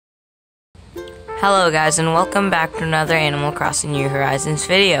Hello guys, and welcome back to another Animal Crossing New Horizons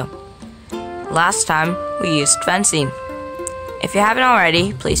video. Last time we used fencing. If you haven't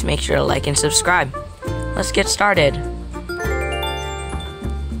already, please make sure to like and subscribe. Let's get started.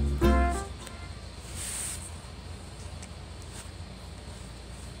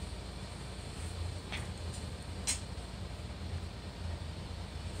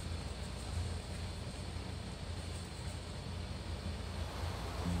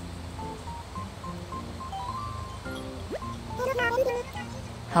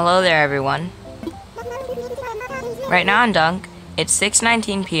 Hello there everyone. Right now on Dunk, it's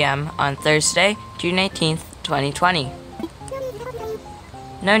 6:19 p.m. on Thursday, June 18th, 2020.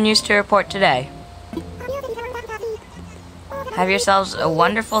 No news to report today. Have yourselves a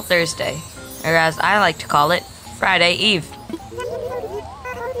wonderful Thursday, or as I like to call it, Friday Eve.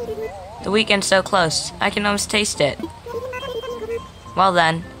 The weekend's so close, I can almost taste it. Well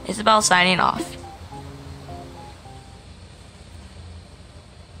then, Isabel signing off.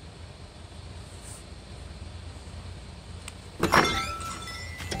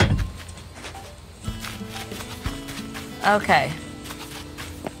 Okay.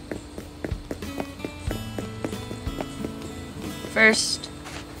 First,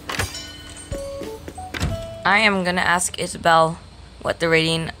 I am gonna ask Isabel what the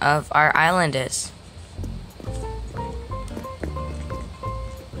rating of our island is.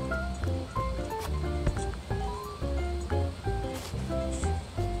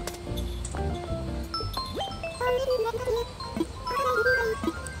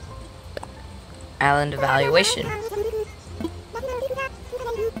 Island evaluation.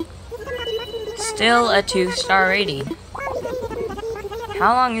 Still a 2-star rating.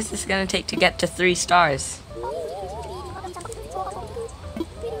 How long is this gonna take to get to 3 stars?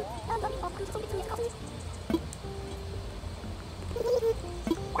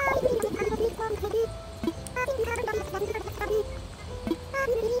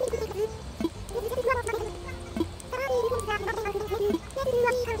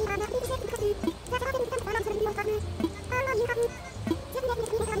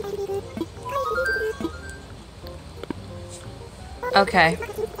 Okay.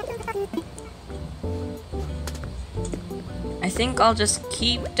 I think I'll just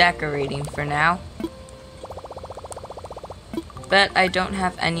keep decorating for now. But I don't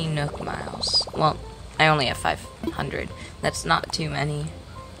have any Nook miles. Well, I only have 500. That's not too many.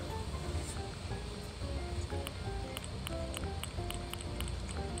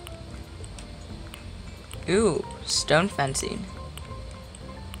 Ooh, stone fencing.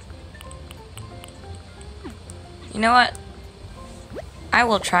 You know what? I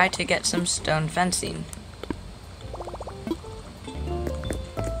will try to get some stone fencing.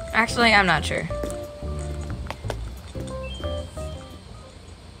 Actually, I'm not sure.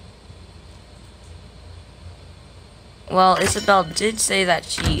 Well, Isabel did say that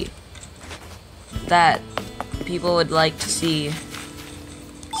people would like to see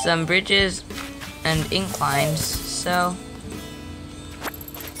some bridges and inclines, so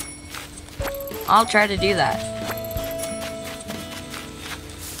I'll try to do that.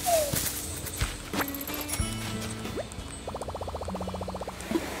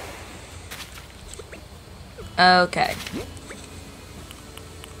 Okay.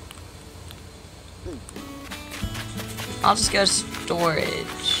 I'll just go to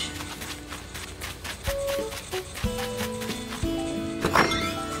storage.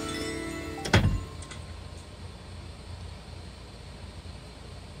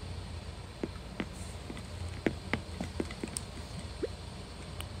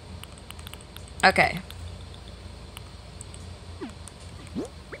 Okay.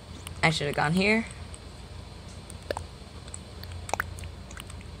 I should have gone here.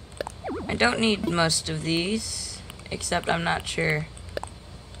 I don't need most of these, except I'm not sure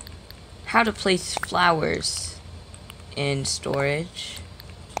how to place flowers in storage.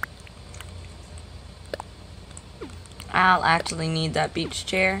 I'll actually need that beach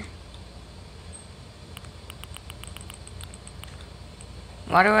chair.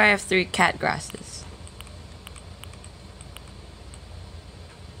 Why do I have 3 cat grasses?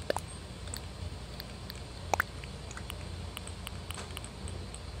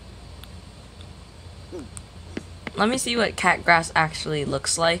 Let me see what cat grass actually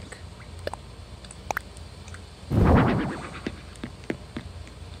looks like.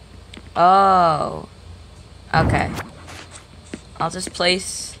 Oh. Okay. I'll just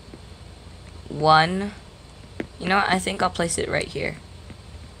place one. You know what? I think I'll place it right here.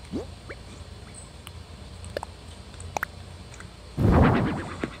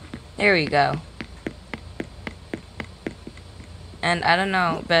 There we go. And I don't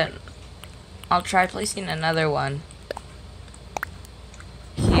know, but I'll try placing another one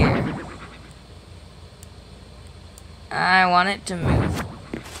here. I want it to move.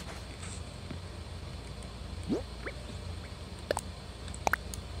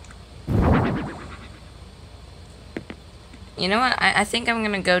 You know what? I think I'm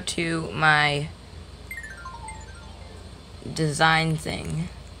gonna go to my design thing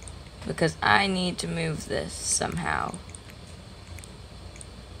because I need to move this somehow.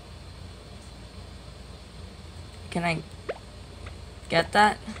 Can I get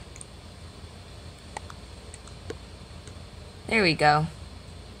that? There we go.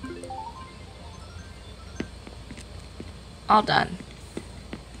 All done.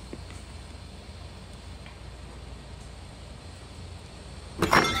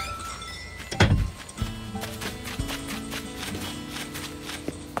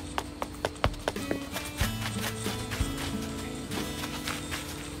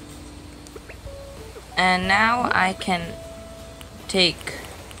 And now I can take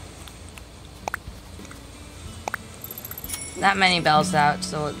that many bells out,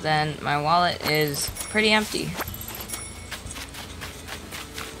 so then my wallet is pretty empty.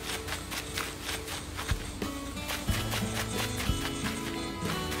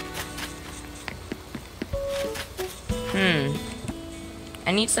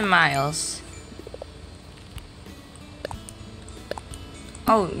 I need some miles.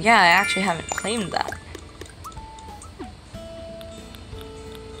 Oh, yeah, I actually haven't claimed that.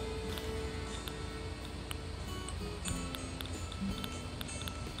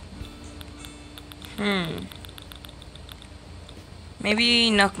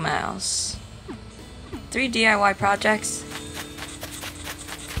 Maybe Nook Miles. 3 DIY projects.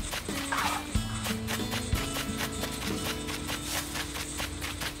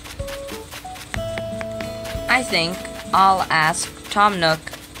 I think I'll ask Tom Nook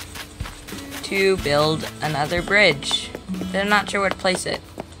to build another bridge, but I'm not sure where to place it.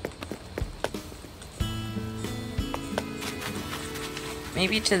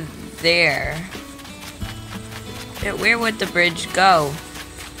 Maybe to there. But where would the bridge go?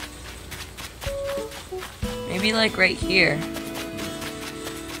 Maybe like right here.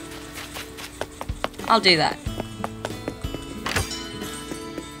 I'll do that.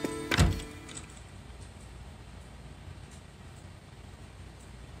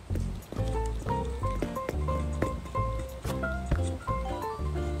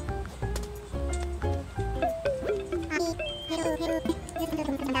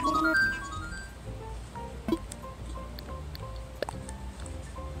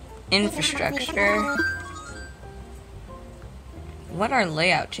 Infrastructure. What are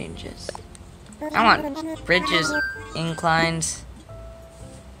layout changes? I want bridges, inclines,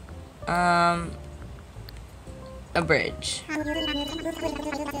 a bridge.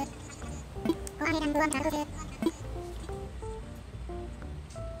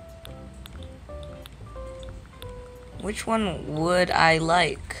 Which one would I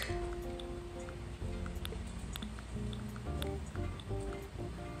like?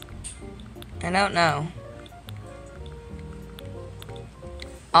 I don't know.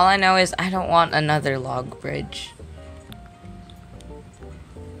 All I know is I don't want another log bridge.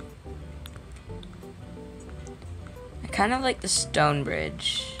 I kind of like the stone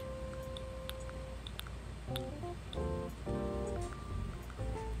bridge.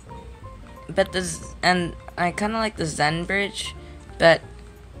 But and I kind of like the Zen bridge, but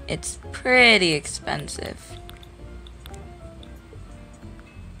it's pretty expensive.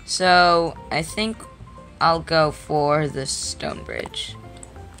 So I think I'll go for the stone bridge.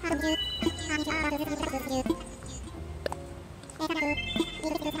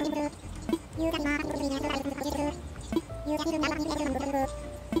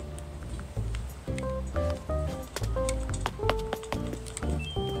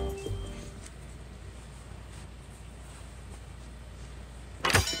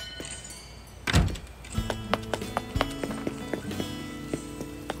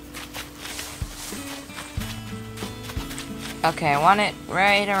 Okay, I want it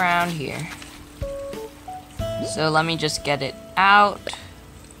right around here. So let me just get it out.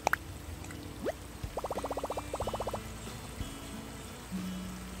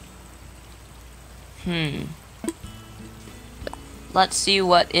 Let's see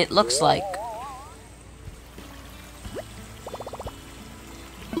what it looks like.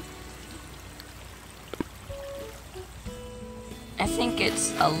 I think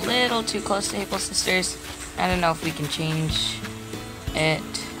it's a little too close to April Sisters. I don't know if we can change it,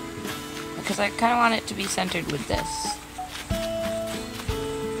 because I kind of want it to be centered with this.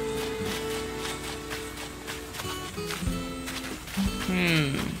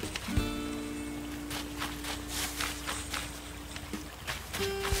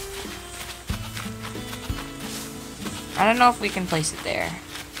 I don't know if we can place it there.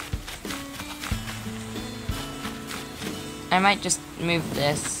 I might just move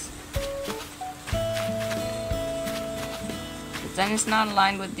this. But then it's not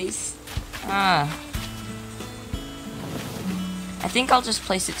aligned with these. I think I'll just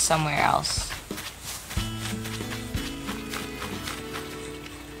place it somewhere else.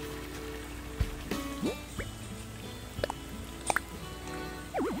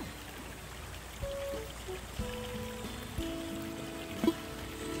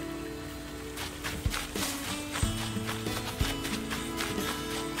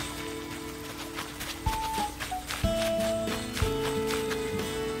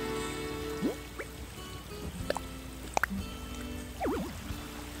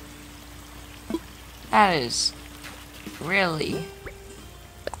 That is really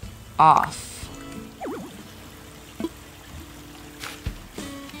off.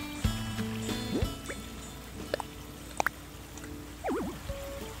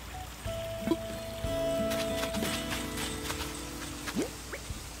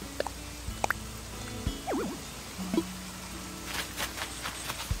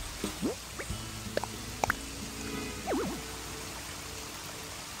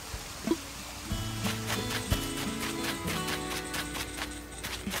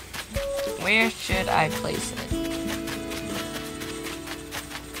 Where should I place it?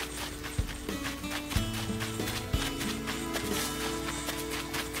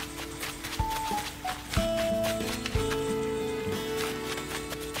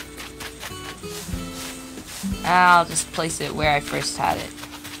 I'll just place it where I first had it.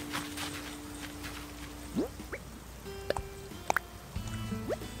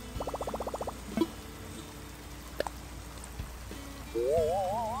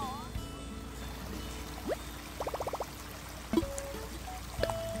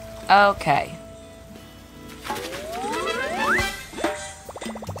 Okay.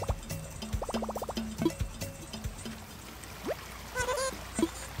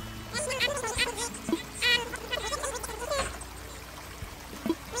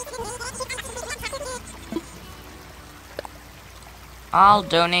 I'll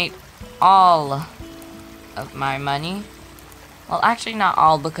donate all of my money. Well, actually not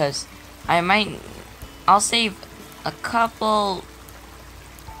all, because I'll save a couple.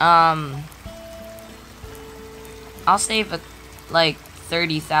 I'll save like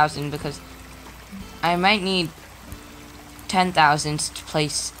 30,000 because I might need 10,000 to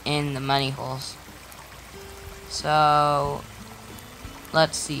place in the money holes. So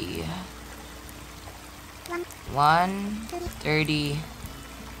let's see.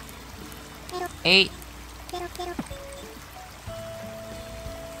 138.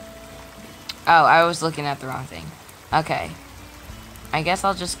 Oh, I was looking at the wrong thing. Okay. I guess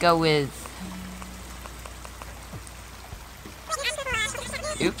I'll just go with...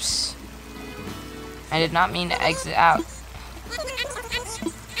 Oops. I did not mean to exit out.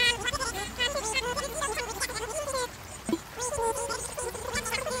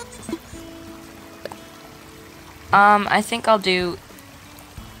 I think I'll do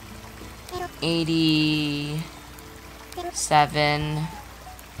 87,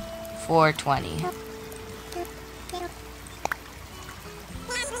 420.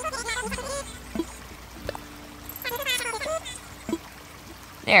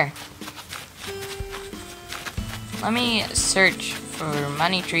 There. Let me search for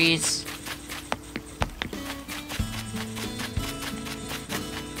money trees.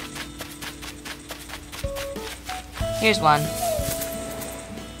 Here's one.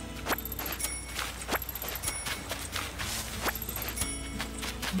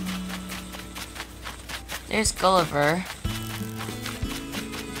 There's Gulliver.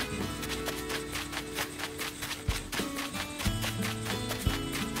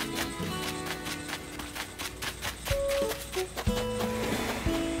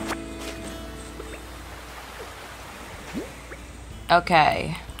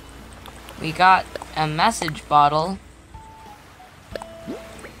 Okay. We got a message bottle.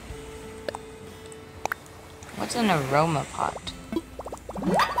 What's an aroma pot?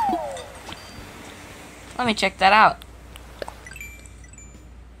 Let me check that out.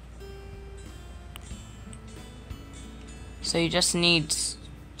 So you just need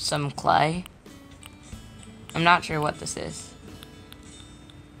some clay. I'm not sure what this is.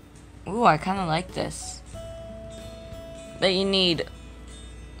 Ooh, I kind of like this. But you need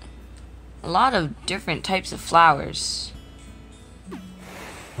a lot of different types of flowers.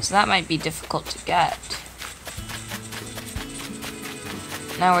 So that might be difficult to get.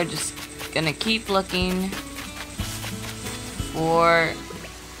 Now we're just gonna keep looking for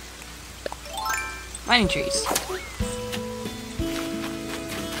mining trees.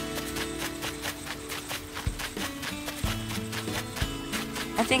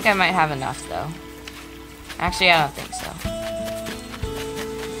 I think I might have enough, though. Actually, I don't think so.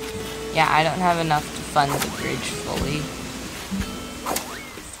 Yeah, I don't have enough to fund the bridge fully.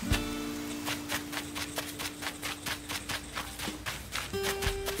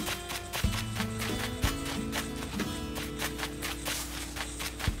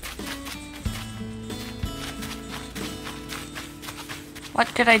 What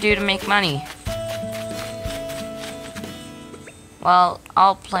could I do to make money? Well,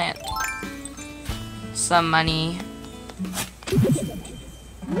 I'll plant some money.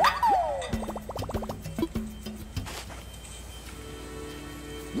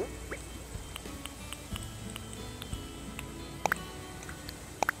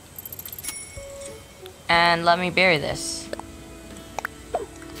 And let me bury this.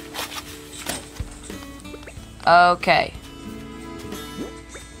 Okay.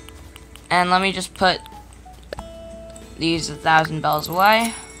 And let me just put these 1,000 bells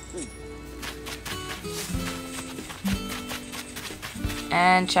away.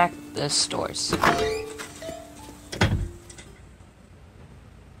 And check the stores.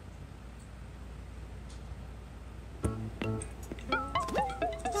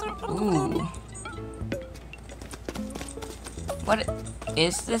 Ooh. What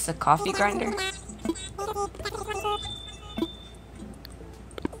is this, a coffee grinder?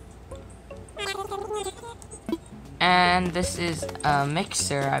 And this is a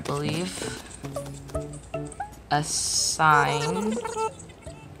mixer, I believe. A sign.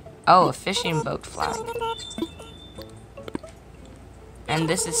 Oh, a fishing boat flag. And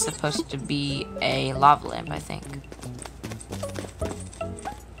this is supposed to be a lava lamp, I think.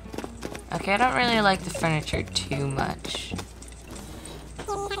 Okay, I don't really like the furniture too much.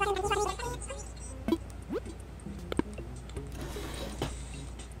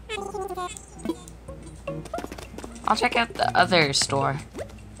 I'll check out the other store.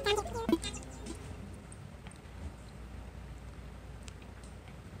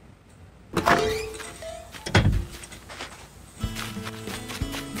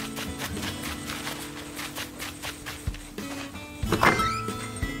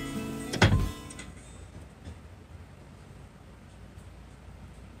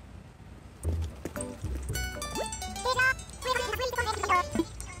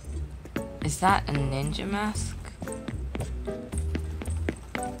 Is that a ninja mask?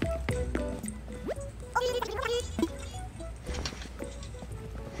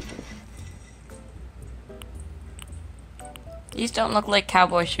 These don't look like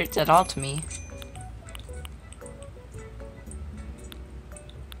cowboy shirts at all to me.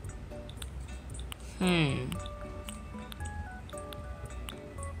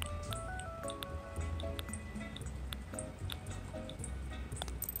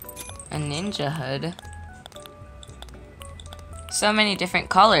 A ninja hood. So many different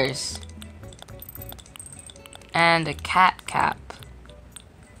colors. And a cat cap.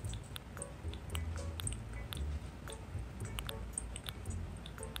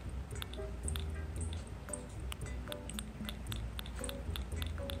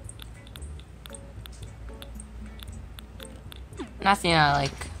 Nothing I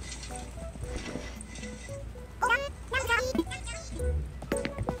like.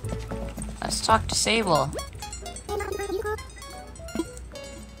 Let's talk to Sable.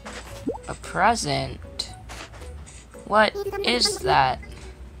 A present? What is that?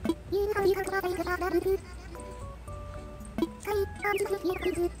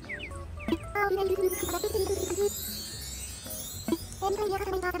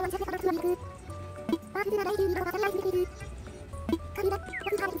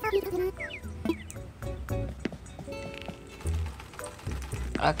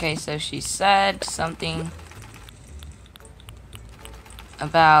 Okay, so she said something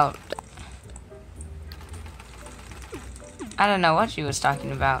about... I don't know what she was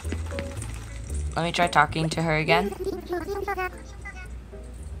talking about. Let me try talking to her again.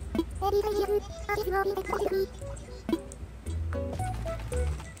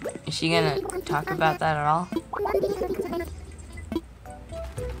 Is she gonna talk about that at all?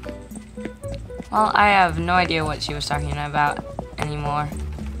 Well, I have no idea what she was talking about anymore.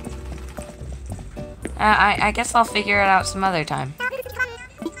 I guess I'll figure it out some other time.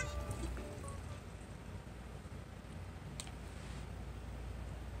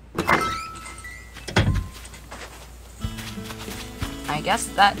 I guess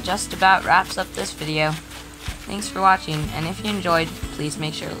that just about wraps up this video. Thanks for watching, and if you enjoyed, please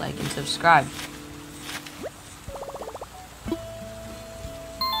make sure to like and subscribe.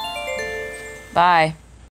 Bye.